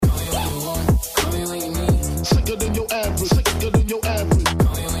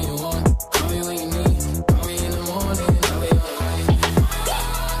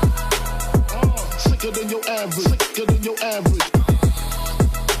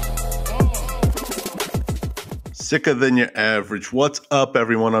Sicker than your average. What's up,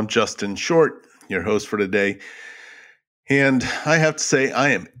 everyone? I'm Justin Short, your host for today. And I have to say,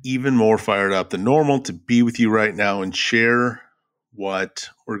 I am even more fired up than normal to be with you right now and share what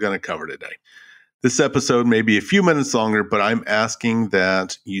we're going to cover today. This episode may be a few minutes longer, but I'm asking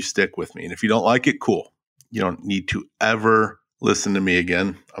that you stick with me. And if you don't like it, cool. You don't need to ever listen to me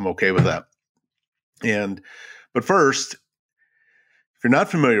again. I'm okay with that. But first, if you're not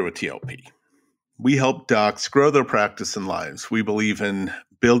familiar with TLP, we help docs grow their practice and lives. We believe in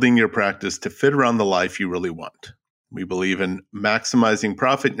building your practice to fit around the life you really want. We believe in maximizing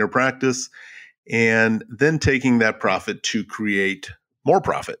profit in your practice and then taking that profit to create more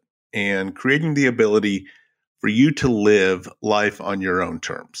profit and creating the ability for you to live life on your own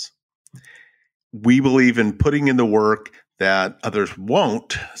terms. We believe in putting in the work that others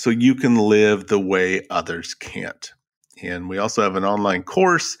won't so you can live the way others can't. And we also have an online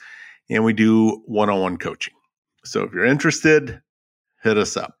course and we do one-on-one coaching. So if you're interested, hit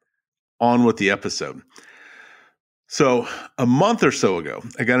us up. On with the episode. So a month or so ago,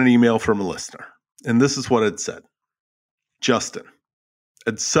 I got an email from a listener, and this is what it said. Justin,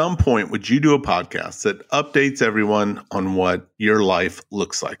 at some point, would you do a podcast that updates everyone on what your life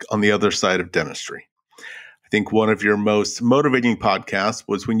looks like on the other side of dentistry? I think one of your most motivating podcasts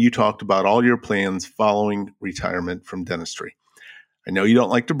was when you talked about all your plans following retirement from dentistry. I know you don't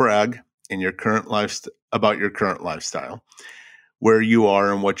like to brag in your current about your current lifestyle, where you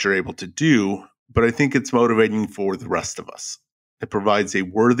are and what you're able to do, but I think it's motivating for the rest of us. It provides a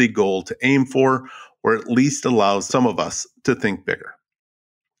worthy goal to aim for, or at least allows some of us to think bigger.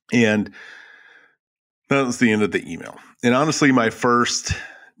 And that was the end of the email. And honestly, my first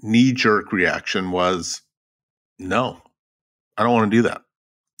knee-jerk reaction was, no, I don't want to do that.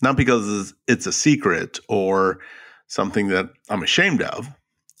 Not because it's a secret or something that I'm ashamed of.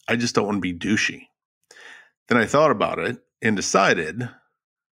 I just don't want to be douchey. Then I thought about it and decided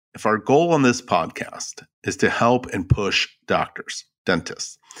if our goal on this podcast is to help and push doctors,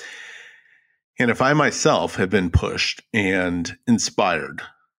 dentists, and if I myself have been pushed and inspired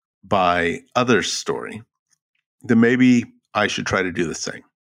by others' story, then maybe I should try to do the same,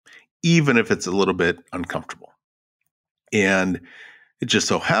 even if it's a little bit uncomfortable. And it just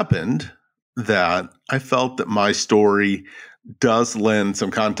so happened that I felt that my story does lend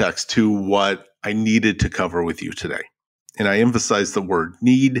some context to what I needed to cover with you today. And I emphasize the word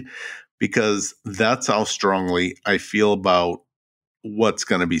need because that's how strongly I feel about what's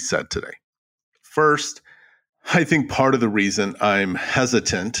going to be said today. First, I think part of the reason I'm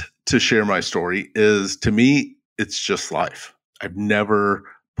hesitant to share my story is, to me, it's just life. I've never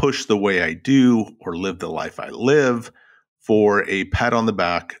pushed the way I do or lived the life I live for a pat on the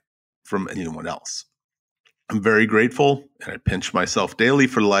back from anyone else. I'm very grateful and I pinch myself daily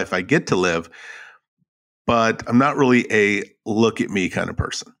for the life I get to live, but I'm not really a look at me kind of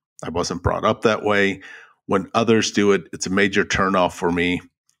person. I wasn't brought up that way. When others do it, it's a major turnoff for me.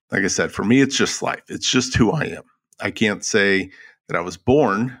 Like I said, for me, it's just life. It's just who I am. I can't say that I was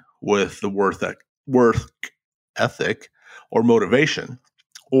born with the work ethic or motivation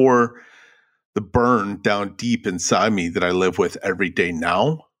or the burn down deep inside me that I live with every day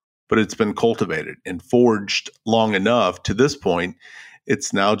now, but it's been cultivated and forged long enough to this point.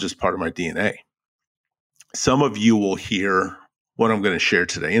 It's now just part of my DNA. Some of you will hear what I'm going to share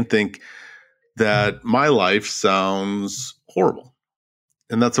today and think that my life sounds horrible,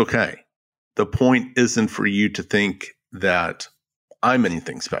 and that's okay. The point isn't for you to think that I'm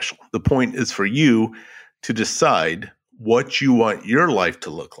anything special. The point is for you to decide what you want your life to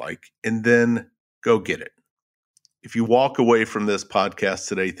look like and then go get it. If you walk away from this podcast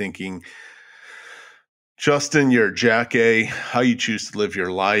today thinking, Justin, you're a jack A, how you choose to live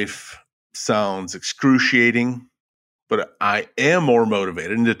your life sounds excruciating, but I am more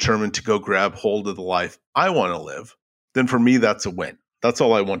motivated and determined to go grab hold of the life I want to live, then for me, that's a win. That's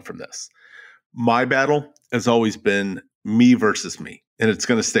all I want from this. My battle has always been me versus me, and it's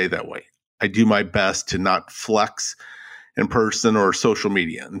going to stay that way. I do my best to not flex in person or social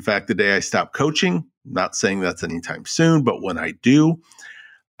media. In fact, the day I stop coaching, not saying that's anytime soon, but when I do,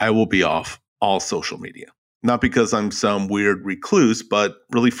 I will be off all social media. Not because I'm some weird recluse, but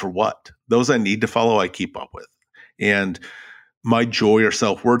really for what? Those I need to follow, I keep up with. And my joy or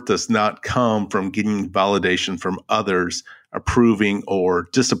self-worth does not come from getting validation from others approving or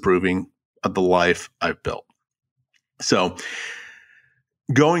disapproving of the life I've built. So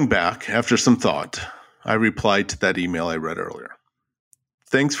going back after some thought, I replied to that email I read earlier.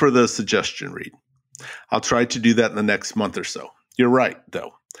 Thanks for the suggestion, Reed. I'll try to do that in the next month or so. You're right,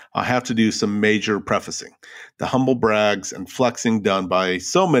 though. I'll have to do some major prefacing. The humble brags and flexing done by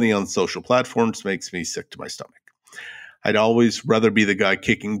so many on social platforms makes me sick to my stomach. I'd always rather be the guy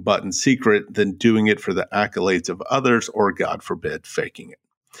kicking butt in secret than doing it for the accolades of others or, God forbid, faking it.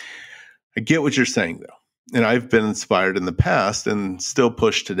 I get what you're saying, though. And I've been inspired in the past and still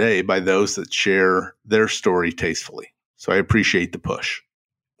pushed today by those that share their story tastefully. So I appreciate the push.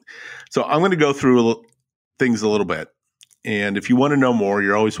 So I'm going to go through things a little bit. And if you want to know more,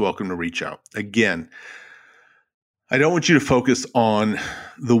 you're always welcome to reach out. Again, I don't want you to focus on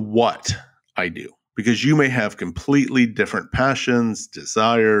the what I do, because you may have completely different passions,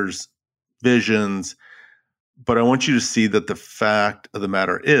 desires, visions, but I want you to see that the fact of the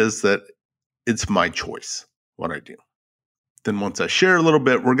matter is that it's my choice what I do. Then once I share a little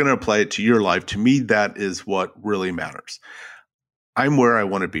bit, we're going to apply it to your life. To me, that is what really matters. I'm where I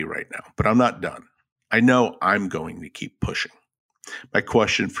want to be right now, but I'm not done. I know I'm going to keep pushing. My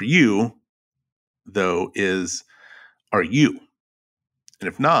question for you, though, is, are you? And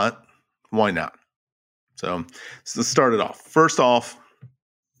if not, why not? So let's start it off. First off,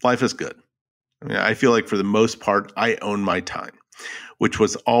 life is good. I feel like for the most part, I own my time, which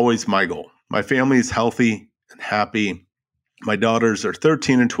was always my goal. My family is healthy and happy. My daughters are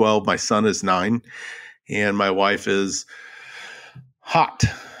 13 and 12. My son is 9. And my wife is hot.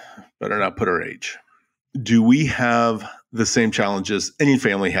 Better not put her age. Do we have the same challenges any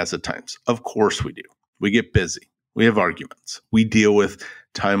family has at times? Of course we do. We get busy. We have arguments. We deal with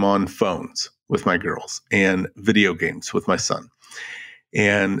time on phones with my girls and video games with my son.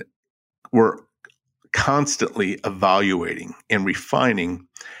 And we're constantly evaluating and refining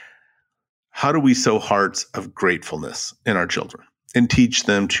how do we sow hearts of gratefulness in our children and teach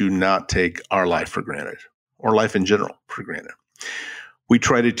them to not take our life for granted or life in general for granted. We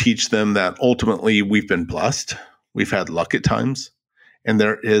try to teach them that ultimately we've been blessed, we've had luck at times, and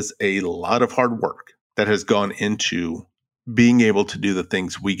there is a lot of hard work that has gone into being able to do the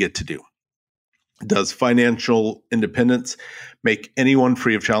things we get to do. Does financial independence make anyone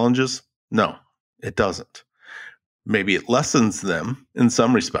free of challenges? No, it doesn't. Maybe it lessens them in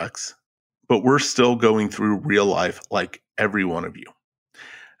some respects, but we're still going through real life like every one of you.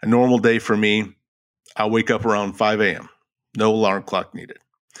 A normal day for me, I'll wake up around 5 a.m. No alarm clock needed.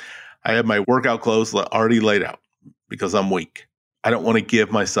 I have my workout clothes already laid out because I'm weak. I don't want to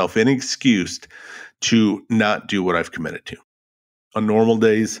give myself any excuse to not do what I've committed to. On normal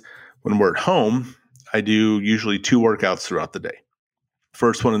days, when we're at home, I do usually 2 workouts throughout the day.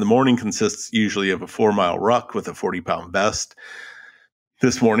 First one in the morning consists usually of a 4-mile ruck with a 40-pound vest.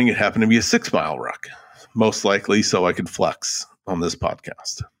 This morning, it happened to be a 6-mile ruck, most likely so I could flex on this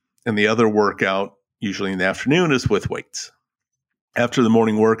podcast. And the other workout, usually in the afternoon, is with weights. After the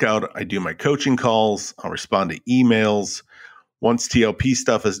morning workout, I do my coaching calls. I'll respond to emails. Once TLP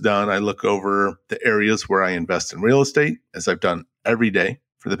stuff is done, I look over the areas where I invest in real estate, as I've done every day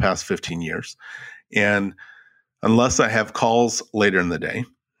for the past 15 years. And unless I have calls later in the day,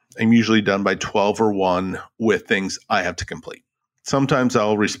 I'm usually done by 12 or 1 with things I have to complete. Sometimes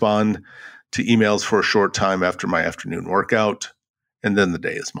I'll respond to emails for a short time after my afternoon workout, and then the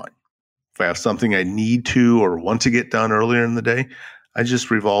day is mine. If I have something I need to or want to get done earlier in the day, I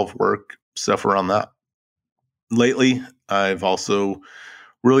just revolve work stuff around that. Lately, I've also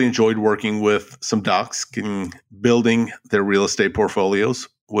really enjoyed working with some docs, building their real estate portfolios,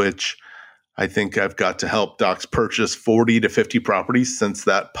 which I think I've got to help docs purchase 40 to 50 properties since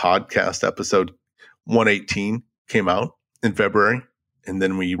that podcast episode 118 came out in February, and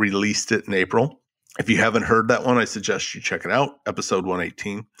then we released it in April. If you haven't heard that one, I suggest you check it out, episode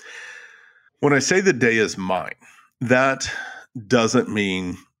 118. When I say the day is mine, that doesn't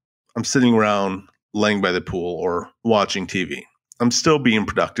mean I'm sitting around laying by the pool or watching TV. I'm still being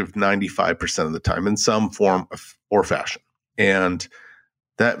productive 95% of the time in some form or fashion. And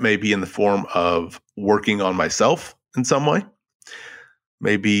that may be in the form of working on myself in some way,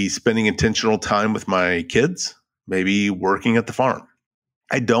 maybe spending intentional time with my kids, maybe working at the farm.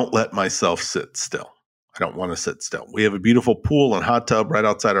 I don't let myself sit still. I don't want to sit still. We have a beautiful pool and hot tub right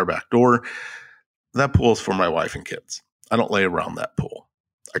outside our back door. That pool is for my wife and kids. I don't lay around that pool.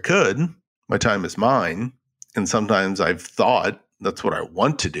 I could. My time is mine. And sometimes I've thought that's what I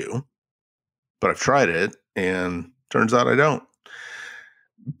want to do, but I've tried it and turns out I don't.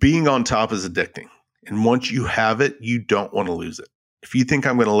 Being on top is addicting. And once you have it, you don't want to lose it. If you think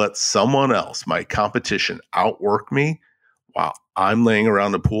I'm going to let someone else, my competition, outwork me while I'm laying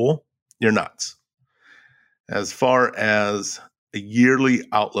around the pool, you're nuts. As far as a yearly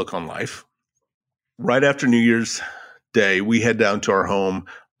outlook on life, right after New Year's Day, we head down to our home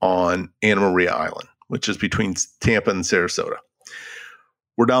on Anna Maria Island, which is between Tampa and Sarasota.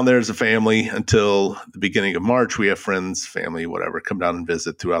 We're down there as a family until the beginning of March. We have friends, family, whatever, come down and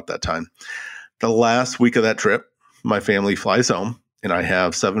visit throughout that time. The last week of that trip, my family flies home, and I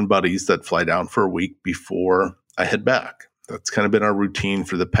have 7 buddies that fly down for a week before I head back. That's kind of been our routine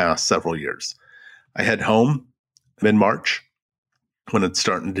for the past several years. I head home mid-March when it's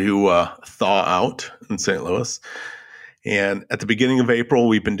starting to thaw out in St. Louis. And at the beginning of April,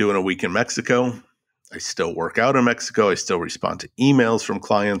 we've been doing a week in Mexico. I still work out in Mexico. I still respond to emails from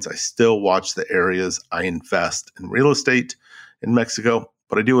clients. I still watch the areas I invest in real estate in Mexico,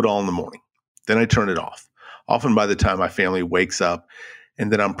 but I do it all in the morning. Then I turn it off, often by the time my family wakes up,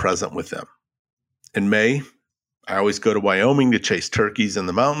 and then I'm present with them. In May, I always go to Wyoming to chase turkeys in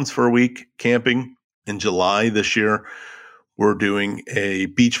the mountains for a week, camping. In July this year, we're doing a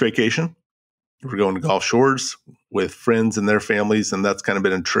beach vacation. We're going to Gulf Shores with friends and their families, and that's kind of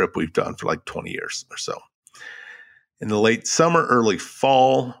been a trip we've done for like 20 years or so. In the late summer, early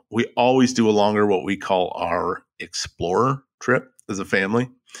fall, we always do a longer, what we call our Explorer trip as a family.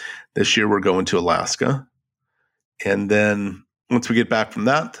 This year, we're going to Alaska. And then once we get back from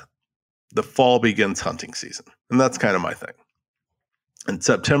that, the fall begins hunting season. And that's kind of my thing. In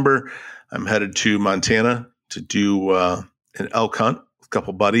September, I'm headed to Montana to do an elk hunt with a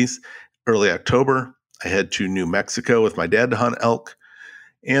couple buddies. Early October, I head to New Mexico with my dad to hunt elk.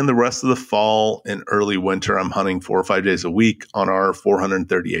 And the rest of the fall and early winter, I'm hunting 4 or 5 days a week on our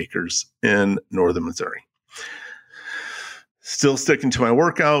 430 acres in northern Missouri. Still sticking to my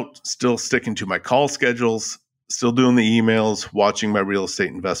workout, still sticking to my call schedules, still doing the emails, watching my real estate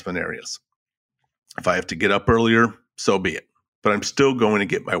investment areas. If I have to get up earlier, so be it. But I'm still going to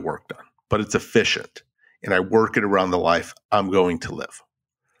get my work done. But it's efficient, and I work it around the life I'm going to live.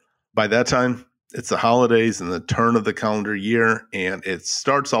 By that time, it's the holidays and the turn of the calendar year, and it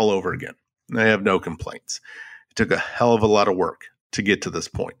starts all over again. And I have no complaints. It took a hell of a lot of work to get to this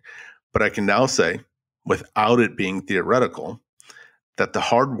point. But I can now say, without it being theoretical, that the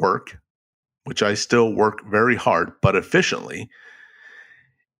hard work, which I still work very hard but efficiently,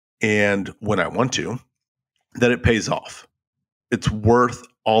 and when I want to, that it pays off. It's worth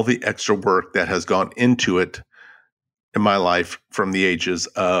all the extra work that has gone into it in my life from the ages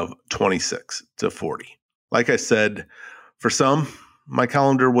of 26 to 40. Like I said, for some, my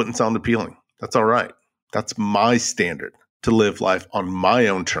calendar wouldn't sound appealing. That's all right. That's my standard to live life on my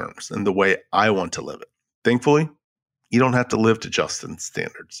own terms and the way I want to live it. Thankfully, you don't have to live to Justin's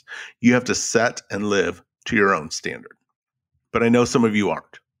standards. You have to set and live to your own standard. But I know some of you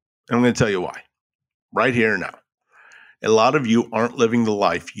aren't. And I'm going to tell you why. Right here and now. A lot of you aren't living the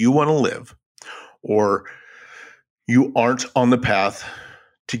life you want to live, or you aren't on the path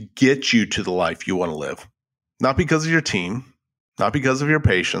to get you to the life you want to live. Not because of your team, not because of your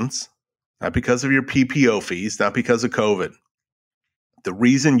patients, not because of your PPO fees, not because of COVID. The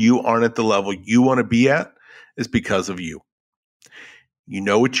reason you aren't at the level you want to be at is because of you. You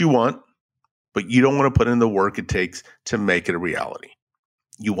know what you want, but you don't want to put in the work it takes to make it a reality.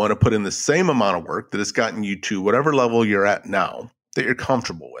 You want to put in the same amount of work that has gotten you to whatever level you're at now that you're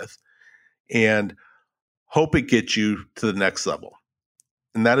comfortable with, and hope it gets you to the next level.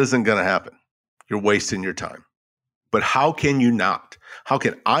 And that isn't going to happen. You're wasting your time. But how can you not? How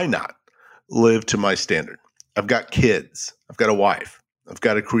can I not live to my standard? I've got kids. I've got a wife. I've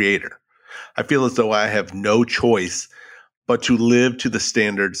got a creator. I feel as though I have no choice but to live to the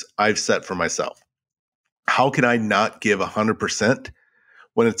standards I've set for myself. How can I not give 100%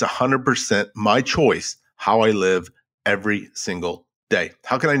 when it's 100% my choice how I live every single day?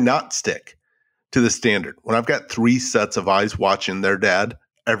 How can I not stick to the standard when I've got 3 sets of eyes watching their dad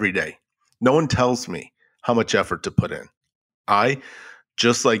every day? No one tells me how much effort to put in. I,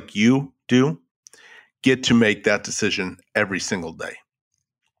 just like you do, get to make that decision every single day.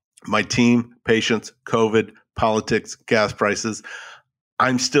 My team, patients, COVID, politics, gas prices,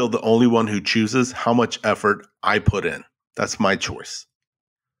 I'm still the only one who chooses how much effort I put in. That's my choice.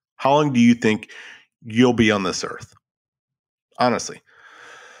 How long do you think you'll be on this earth? Honestly,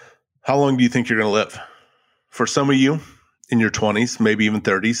 how long do you think you're going to live? For some of you in your 20s, maybe even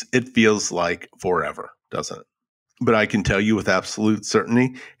 30s, it feels like forever, doesn't it? But I can tell you with absolute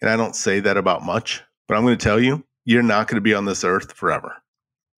certainty, and I don't say that about much, but I'm going to tell you, you're not going to be on this earth forever.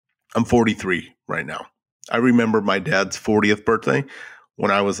 I'm 43 right now. I remember my dad's 40th birthday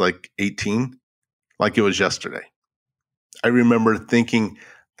when I was like 18, like it was yesterday. I remember thinking,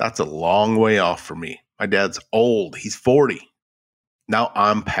 that's a long way off for me. My dad's old. He's 40. Now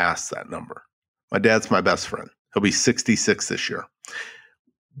I'm past that number. My dad's my best friend. He'll be 66 this year.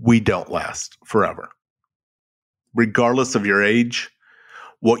 We don't last forever. Regardless of your age,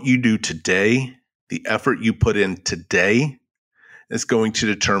 what you do today, the effort you put in today is going to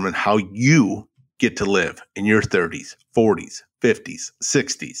determine how you get to live in your 30s, 40s, 50s,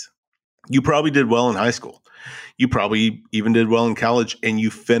 60s. You probably did well in high school. You probably even did well in college, and you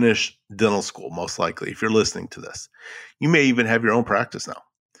finished dental school, most likely, if you're listening to this. You may even have your own practice now.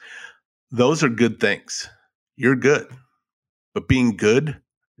 Those are good things. You're good. But being good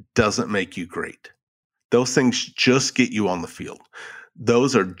doesn't make you great. Those things just get you on the field.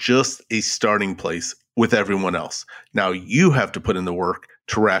 Those are just a starting place with everyone else. Now you have to put in the work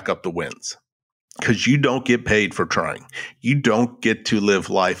to rack up the wins, because you don't get paid for trying. You don't get to live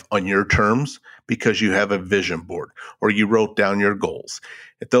life on your terms because you have a vision board or you wrote down your goals.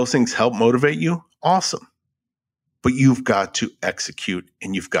 If those things help motivate you, awesome. But you've got to execute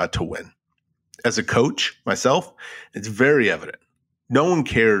and you've got to win. As a coach myself, it's very evident. No one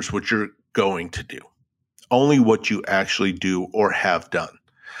cares what you're going to do, only what you actually do or have done.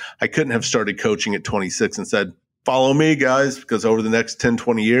 I couldn't have started coaching at 26 and said, follow me, guys, because over the next 10,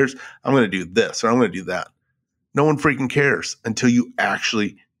 20 years, I'm going to do this or I'm going to do that. No one freaking cares until you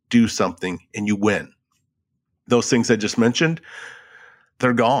actually do something and you win. Those things I just mentioned,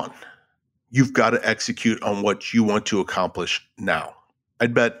 they're gone. You've got to execute on what you want to accomplish now.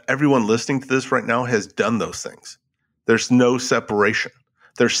 I'd bet everyone listening to this right now has done those things. There's no separation.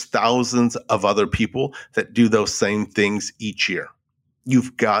 There's thousands of other people that do those same things each year.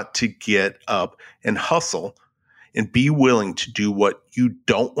 You've got to get up and hustle and be willing to do what you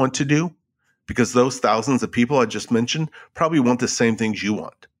don't want to do, because those thousands of people I just mentioned probably want the same things you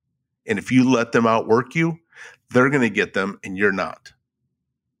want. And if you let them outwork you, they're going to get them and you're not.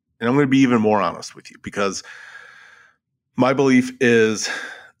 And I'm going to be even more honest with you, because my belief is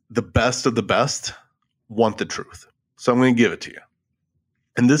the best of the best want the truth. So I'm going to give it to you.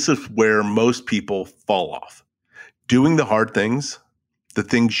 And this is where most people fall off. Doing the hard things, the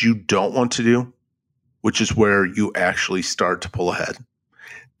things you don't want to do, which is where you actually start to pull ahead.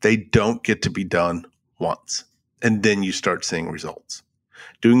 They don't get to be done once, and then you start seeing results.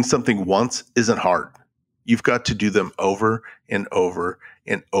 Doing something once isn't hard. You've got to do them over and over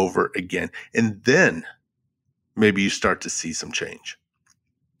and over again, and then maybe you start to see some change.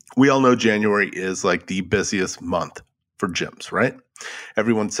 We all know January is like the busiest month for gyms, right?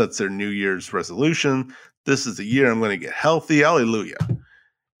 Everyone sets their New Year's resolution. This is the year I'm going to get healthy. Hallelujah.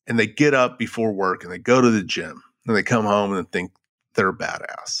 And they get up before work and they go to the gym and they come home and think they're a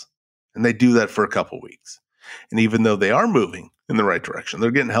badass. And they do that for a couple weeks. And even though they are moving in the right direction,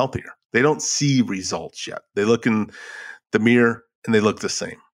 they're getting healthier. They don't see results yet. They look in the mirror and they look the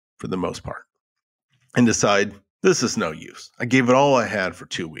same for the most part and decide, this is no use. I gave it all I had for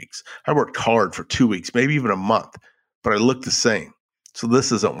 2 weeks. I worked hard for 2 weeks, maybe even a month, but I look the same. So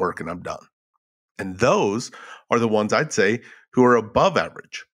this isn't working. I'm done. And those are the ones I'd say who are above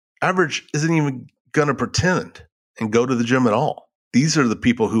average. Average isn't even going to pretend and go to the gym at all. These are the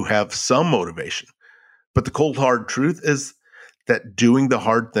people who have some motivation. But the cold hard truth is that doing the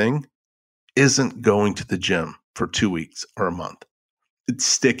hard thing isn't going to the gym for 2 weeks or a month. It's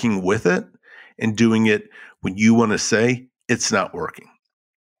sticking with it and doing it when you want to say it's not working.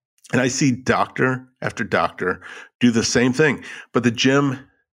 And I see doctor after doctor do the same thing, but the gym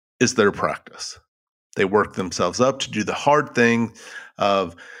is their practice. They work themselves up to do the hard thing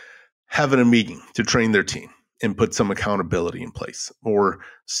of having a meeting to train their team and put some accountability in place, or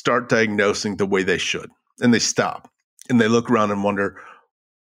start diagnosing the way they should. And they stop and they look around and wonder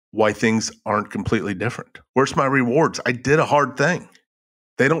why things aren't completely different. Where's my rewards? I did a hard thing.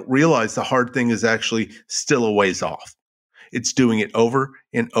 They don't realize the hard thing is actually still a ways off. It's doing it over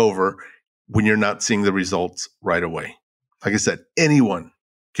and over when you're not seeing the results right away. Like I said, anyone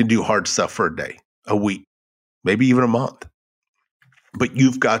can do hard stuff for a day, a week, maybe even a month. But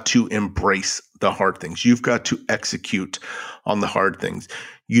you've got to embrace the hard things. You've got to execute on the hard things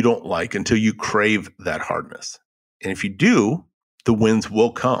you don't like until you crave that hardness. And if you do, the wins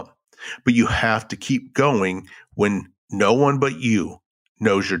will come. But you have to keep going when no one but you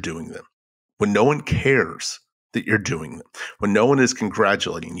knows you're doing them, when no one cares that you're doing them, when no one is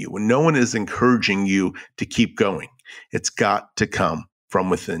congratulating you, when no one is encouraging you to keep going. It's got to come from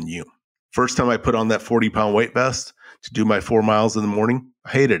within you. First time I put on that 40-pound weight vest to do my 4 miles in the morning,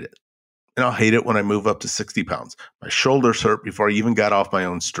 I hated it. And I'll hate it when I move up to 60 pounds. My shoulders hurt before I even got off my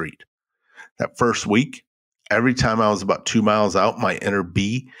own street. That first week, every time I was about 2 miles out, my inner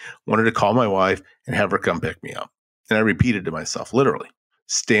bee wanted to call my wife and have her come pick me up. And I repeated to myself, literally,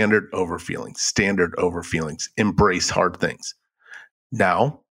 standard over feelings, embrace hard things.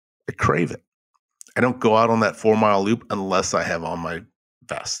 Now I crave it. I don't go out on that 4-mile loop unless I have on my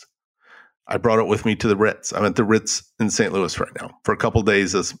vest. I brought it with me to the Ritz. I'm at the Ritz in St. Louis right now for a couple of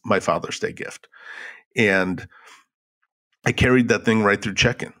days as my Father's Day gift. And I carried that thing right through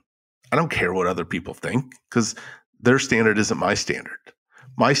check-in. I don't care what other people think because their standard isn't my standard.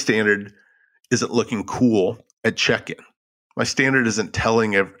 My standard isn't looking cool at check-in. My standard isn't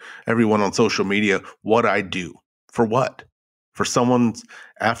telling everyone on social media what I do. For what? For someone's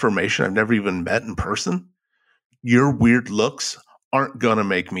affirmation I've never even met in person? Your weird looks aren't going to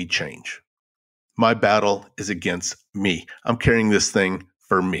make me change. My battle is against me. I'm carrying this thing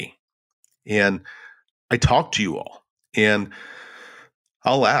for me. And I talk to you all, and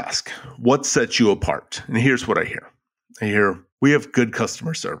I'll ask, what sets you apart? And here's what I hear. I hear, we have good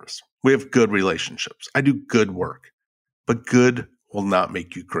customer service. We have good relationships. I do good work. But good will not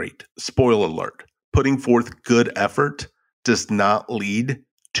make you great. Spoiler alert. Putting forth good effort does not lead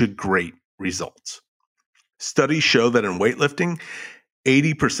to great results. Studies show that in weightlifting,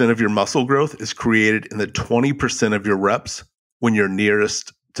 80% of your muscle growth is created in the 20% of your reps when you're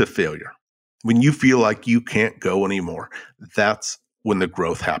nearest to failure. When you feel like you can't go anymore, that's when the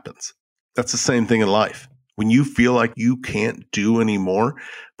growth happens. That's the same thing in life. When you feel like you can't do anymore,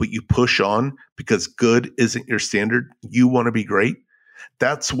 but you push on because good isn't your standard, you want to be great,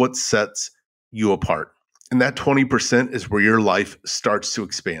 that's what sets you apart. And that 20% is where your life starts to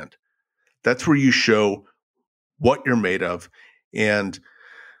expand. That's where you show what you're made of. And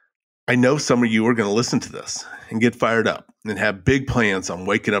I know some of you are going to listen to this and get fired up and have big plans on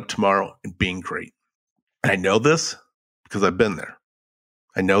waking up tomorrow and being great. And I know this because I've been there.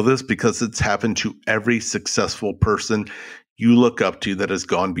 I know this because it's happened to every successful person you look up to that has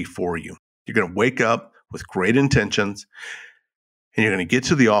gone before you. You're going to wake up with great intentions, and you're going to get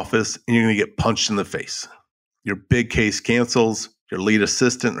to the office and you're going to get punched in the face. Your big case cancels, your lead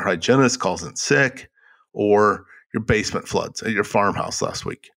assistant or hygienist calls in sick, or your basement floods at your farmhouse last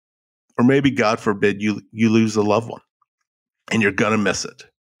week. Or maybe, God forbid, you lose a loved one, and you're going to miss it.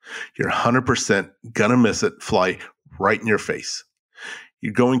 You're 100% going to miss it fly right in your face.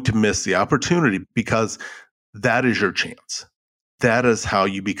 You're going to miss the opportunity because that is your chance. That is how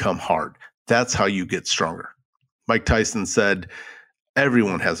you become hard. That's how you get stronger. Mike Tyson said,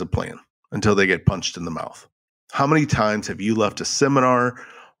 everyone has a plan until they get punched in the mouth. How many times have you left a seminar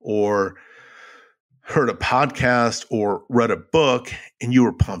or heard a podcast or read a book and you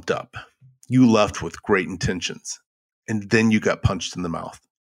were pumped up? You left with great intentions, and then you got punched in the mouth.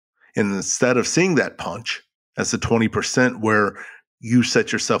 And instead of seeing that punch as the 20% where you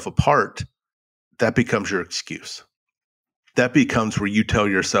set yourself apart, that becomes your excuse. That becomes where you tell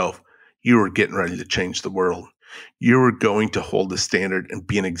yourself you are getting ready to change the world. You are going to hold the standard and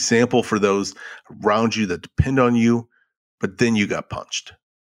be an example for those around you that depend on you, but then you got punched.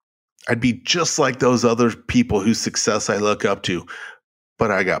 I'd be just like those other people whose success I look up to, but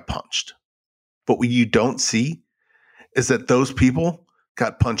I got punched. But what you don't see is that those people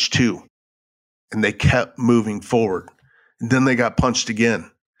got punched too, and they kept moving forward. And then they got punched again,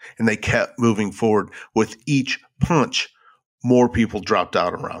 and they kept moving forward. With each punch, more people dropped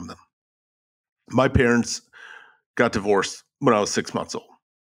out around them. My parents got divorced when I was 6 months old.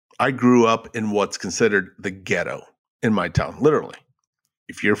 I grew up in what's considered the ghetto in my town, literally.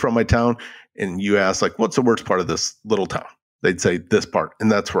 If you're from my town and you ask, like, what's the worst part of this little town? They'd say this part,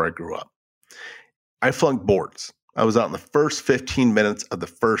 and that's where I grew up. I flunked boards. I was out in the first 15 minutes of the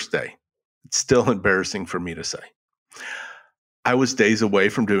first day. It's still embarrassing for me to say. I was days away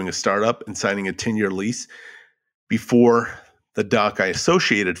from doing a startup and signing a 10-year lease before the doc I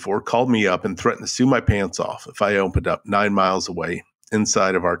associated for called me up and threatened to sue my pants off if I opened up 9 miles away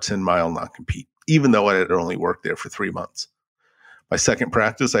inside of our 10-mile non-compete, even though I had only worked there for 3 months. My second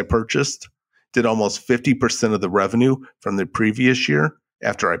practice I purchased did almost 50% of the revenue from the previous year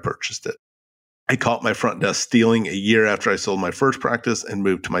after I purchased it. I caught my front desk stealing a year after I sold my first practice and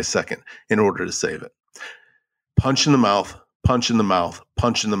moved to my second in order to save it. Punch in the mouth, punch in the mouth,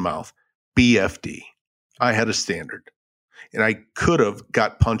 punch in the mouth. BFD. I had a standard. And I could have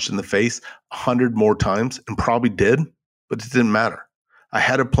got punched in the face 100 more times and probably did, but it didn't matter. I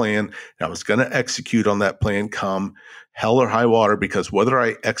had a plan, and I was going to execute on that plan come hell or high water, because whether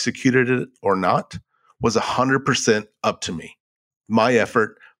I executed it or not was 100% up to me. My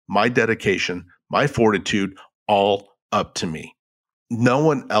effort, my dedication, my fortitude, all up to me. No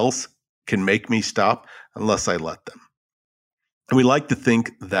one else can make me stop unless I let them. And we like to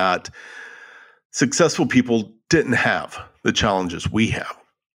think that successful people didn't have the challenges we have.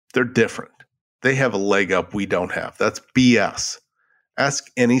 They're different. They have a leg up we don't have. That's BS.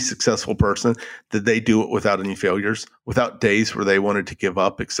 Ask any successful person, did they do it without any failures, without days where they wanted to give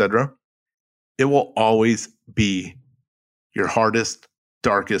up, etc.? It will always be your hardest,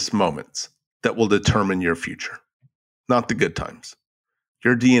 darkest moments that will determine your future, not the good times.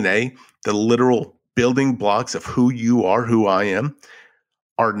 Your DNA, the literal building blocks of who you are, who I am,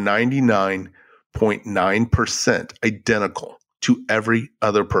 are 99.9% identical to every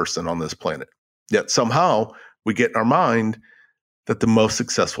other person on this planet. Yet somehow we get in our mind that the most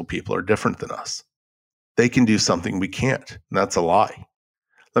successful people are different than us. They can do something we can't, and that's a lie.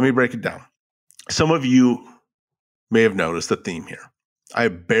 Let me break it down. Some of you may have noticed a theme here. I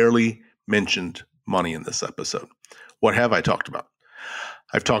have barely mentioned money in this episode. What have I talked about?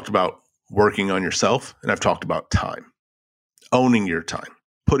 I've talked about working on yourself, and I've talked about time, owning your time,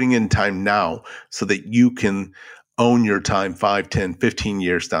 putting in time now so that you can own your time 5, 10, 15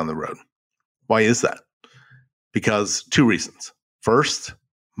 years down the road. Why is that? Because 2 reasons. First,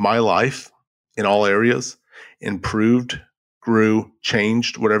 my life in all areas improved, grew,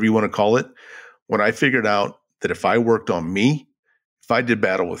 changed, whatever you want to call it, when I figured out that if I worked on me, if I did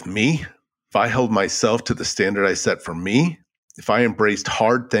battle with me, if I held myself to the standard I set for me, if I embraced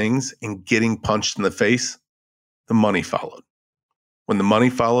hard things and getting punched in the face, the money followed. When the money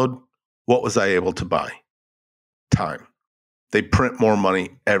followed, what was I able to buy? Time. They print more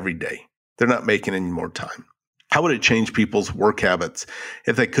money every day. They're not making any more time. How would it change people's work habits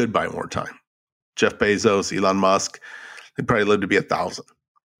if they could buy more time? Jeff Bezos, Elon Musk, they'd probably live to be 1,000.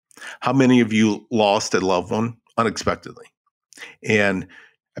 How many of you lost a loved one unexpectedly? And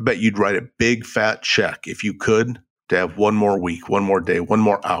I bet you'd write a big fat check if you could to have one more week, one more day, one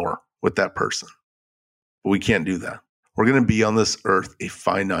more hour with that person. But we can't do that. We're going to be on this earth a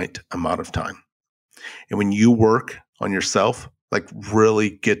finite amount of time. And when you work on yourself, like really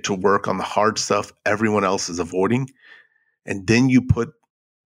get to work on the hard stuff everyone else is avoiding, and then you put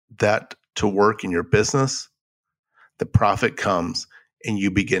that to work in your business, the profit comes and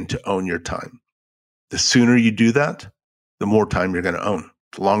you begin to own your time. The sooner you do that, the more time you're going to own.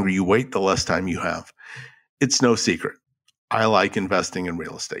 The longer you wait, the less time you have. It's no secret. I like investing in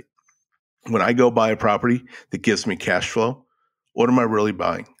real estate. When I go buy a property that gives me cash flow, what am I really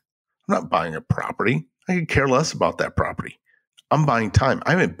buying? I'm not buying a property. I could care less about that property. I'm buying time.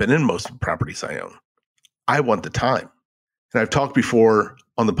 I haven't been in most of the properties I own. I want the time. And I've talked before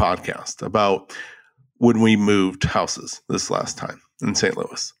on the podcast about when we moved houses this last time in St.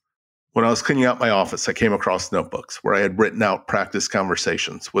 Louis. When I was cleaning out my office, I came across notebooks where I had written out practice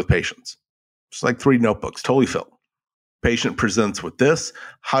conversations with patients. It's like 3 notebooks, totally filled. Patient presents with this.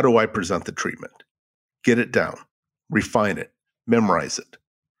 How do I present the treatment? Get it down, refine it, memorize it.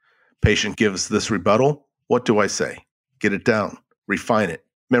 Patient gives this rebuttal. What do I say? Get it down, refine it,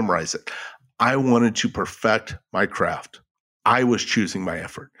 memorize it. I wanted to perfect my craft. I was choosing my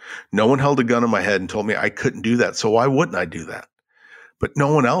effort. No one held a gun in my head and told me I couldn't do that. So why wouldn't I do that? But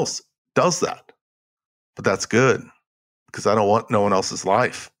no one else does that. But that's good because I don't want no one else's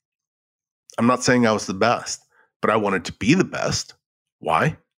life. I'm not saying I was the best, but I wanted to be the best.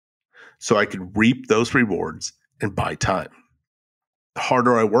 Why? So I could reap those rewards and buy time. The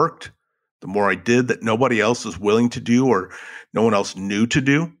harder I worked, the more I did that nobody else was willing to do or no one else knew to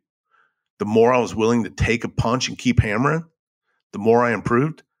do, the more I was willing to take a punch and keep hammering, the more I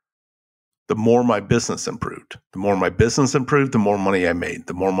improved, the more my business improved. The more my business improved, the more money I made.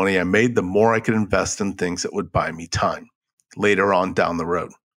 The more money I made, the more I could invest in things that would buy me time later on down the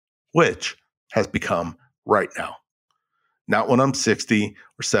road, which has become right now. Not when I'm 60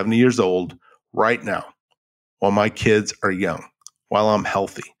 or 70 years old, right now, while my kids are young, while I'm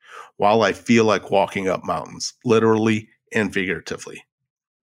healthy, while I feel like walking up mountains, literally and figuratively.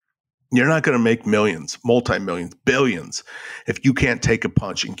 You're not going to make millions, multi-millions, billions if you can't take a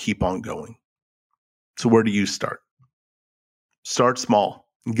punch and keep on going. So where do you start? Start small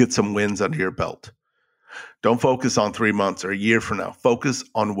and get some wins under your belt. Don't focus on 3 months or a year from now. Focus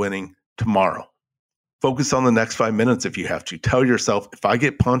on winning tomorrow. Focus on the next 5 minutes if you have to. Tell yourself, if I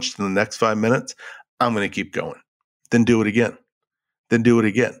get punched in the next 5 minutes, I'm going to keep going. Then do it again. Then do it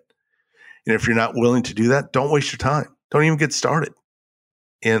again. And if you're not willing to do that, don't waste your time. Don't even get started.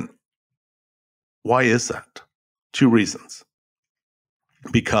 And why is that? 2 reasons.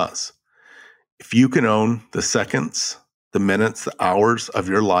 Because if you can own the seconds, the minutes, the hours of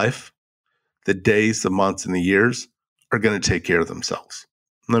your life, the days, the months, and the years are going to take care of themselves.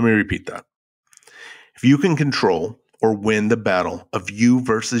 Let me repeat that. If you can control or win the battle of you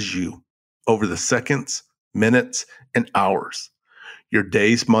versus you over the seconds, minutes, and hours, your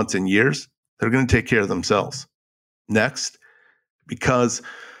days, months, and years, they're going to take care of themselves. Next, because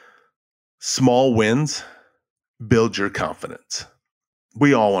small wins build your confidence.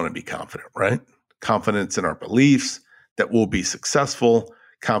 We all want to be confident, right? Confidence in our beliefs that we'll be successful,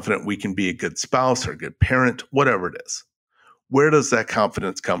 confident we can be a good spouse or a good parent, whatever it is. Where does that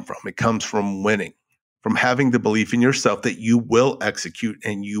confidence come from? It comes from winning, from having the belief in yourself that you will execute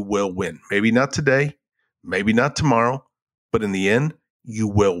and you will win. Maybe not today, maybe not tomorrow, but in the end, you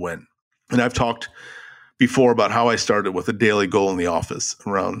will win. And I've talked before about how I started with a daily goal in the office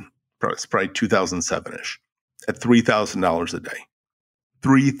around It's probably 2007-ish, at $3,000 a day.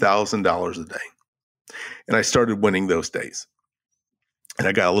 $3,000 a day. And I started winning those days. And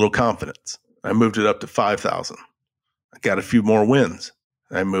I got a little confidence. I moved it up to 5,000. I got a few more wins.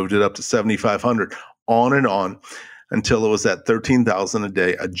 I moved it up to 7,500, on and on, until it was at 13,000 a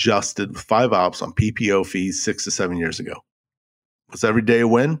day, adjusted with 5 ops on PPO fees 6 to 7 years ago. Was every day a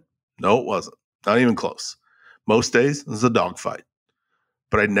win? No, it wasn't. Not even close. Most days, it was a dogfight.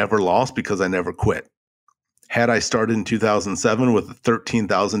 But I never lost because I never quit. Had I started in 2007 with a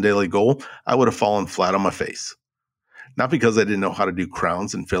 13,000 daily goal, I would have fallen flat on my face. Not because I didn't know how to do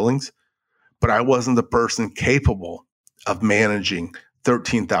crowns and fillings, but I wasn't the person capable of managing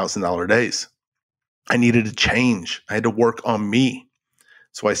 $13,000 days. I needed to change. I had to work on me.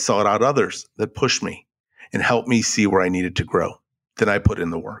 So I sought out others that pushed me and helped me see where I needed to grow. Then I put in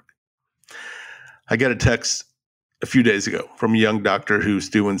the work. I got a text a few days ago from a young doctor who's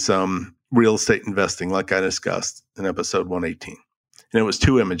doing some real estate investing, like I discussed in episode 118. And it was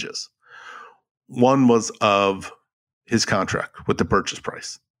 2 images. One was of his contract with the purchase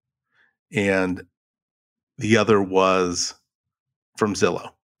price. And the other was from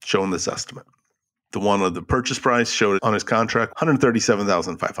Zillow, showing this estimate. The one of the purchase price showed on his contract,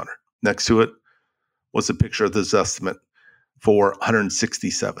 $137,500. Next to it was a picture of this estimate for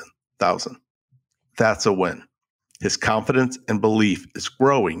 $167,000. That's a win. His confidence and belief is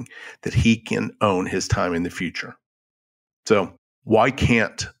growing that he can own his time in the future. So why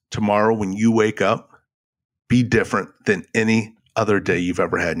can't tomorrow when you wake up be different than any other day you've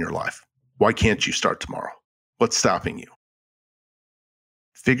ever had in your life? Why can't you start tomorrow? What's stopping you?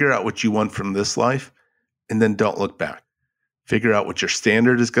 Figure out what you want from this life and then don't look back. Figure out what your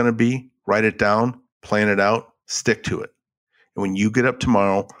standard is going to be, write it down, plan it out, stick to it. And when you get up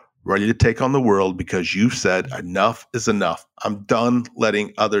tomorrow, ready to take on the world because you've said enough is enough. I'm done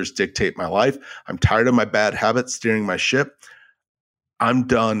letting others dictate my life. I'm tired of my bad habits steering my ship. I'm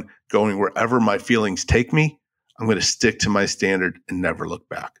done going wherever my feelings take me. I'm going to stick to my standard and never look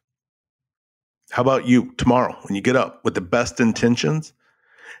back. How about you tomorrow when you get up with the best intentions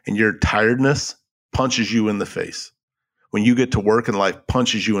and your tiredness punches you in the face? When you get to work and life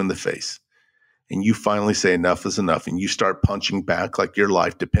punches you in the face and you finally say enough is enough and you start punching back like your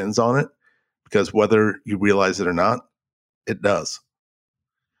life depends on it, because whether you realize it or not, it does.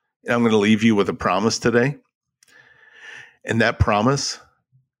 And I'm going to leave you with a promise today. And that promise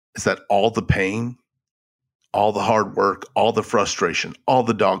is that all the pain, all the hard work, all the frustration, all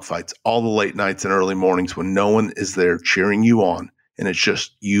the dogfights, all the late nights and early mornings when no one is there cheering you on and it's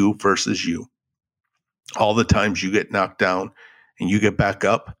just you versus you, all the times you get knocked down and you get back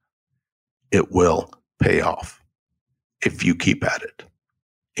up, it will pay off if you keep at it.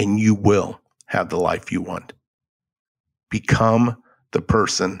 And you will have the life you want. Become the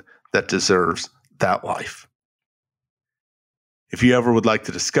person that deserves that life. If you ever would like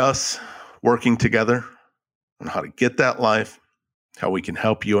to discuss working together on how to get that life, how we can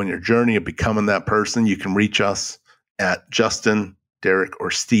help you on your journey of becoming that person, you can reach us at Justin, Derek,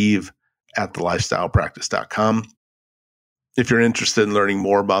 or Steve at thelifestylepractice.com. If you're interested in learning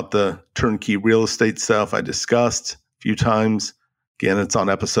more about the turnkey real estate stuff I discussed a few times, again, it's on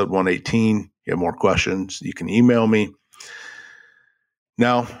episode 118. If you have more questions, you can email me.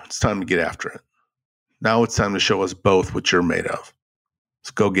 Now it's time to get after it. Now it's time to show us both what you're made of.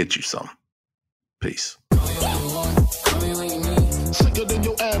 Let's go get you some. Peace. Sicker than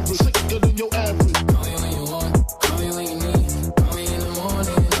your average, sicker than your average.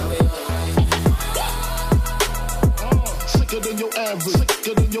 Sicker than your average,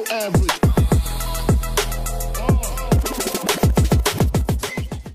 sicker than your average.